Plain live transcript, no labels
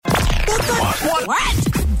What?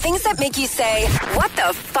 Things that make you say, what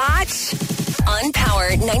the fotch? On Power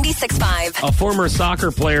 96.5. A former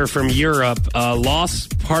soccer player from Europe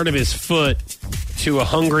lost part of his foot to a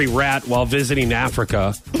hungry rat while visiting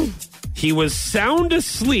Africa. He was sound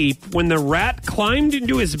asleep when the rat climbed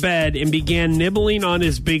into his bed and began nibbling on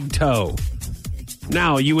his big toe.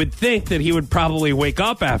 Now, you would think that he would probably wake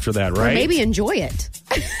up after that, right? Or maybe enjoy it.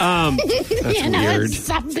 That's weird.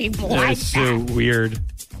 Some people That's so weird.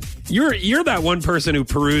 You're that one person who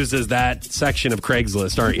peruses that section of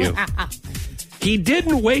Craigslist, aren't you? He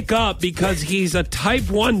didn't wake up because he's a type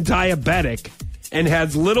 1 diabetic and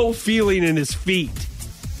has little feeling in his feet.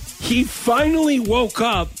 He finally woke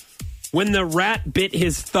up when the rat bit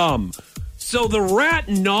his thumb. So the rat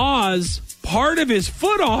gnaws part of his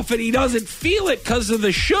foot off and he doesn't feel it because of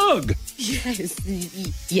the shug.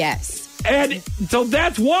 Yes. And so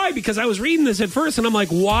that's why, because I was reading this at first and I'm like,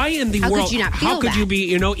 why in the world? How could you not feel How could that? you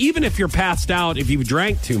be, even if you're passed out, if you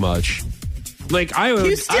drank too much? Like,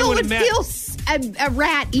 You still would feel a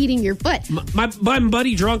rat eating your foot. My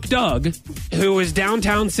buddy Drunk Doug, who was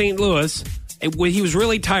downtown St. Louis, he was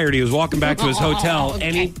really tired. He was walking back to his hotel,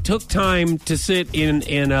 and he took time to sit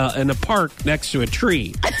in a park next to a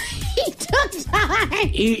tree. He took time.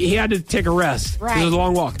 He had to take a rest. Right. It was a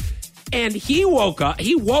long walk. And he woke up.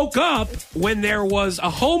 He woke up when there was a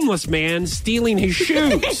homeless man stealing his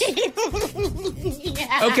shoes.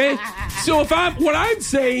 Yeah. Okay? So what I'm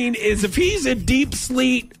saying is if he's in deep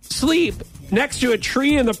sleep next to a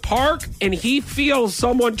tree in the park and he feels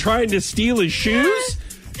someone trying to steal his shoes,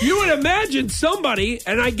 you would imagine somebody,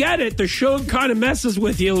 and I get it, the shug kind of messes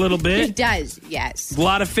with you a little bit. It does, yes. A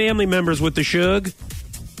lot of family members with the shug.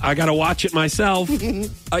 I got to watch it myself. I guess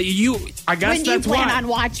When do you that's plan why. on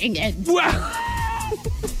watching it? Well,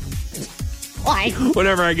 Like,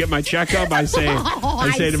 whenever I get my checkup, I say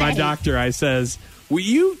to my doctor, I says, will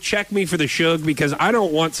you check me for the shug? Because I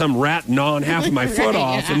don't want some rat gnawing half of my foot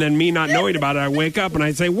off and then me not knowing about it. I wake up and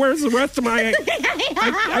I say, where's the rest of my...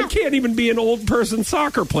 I can't even be an old person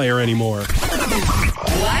soccer player anymore.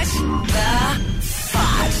 What the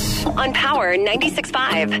fotch? On Power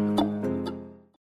 96.5.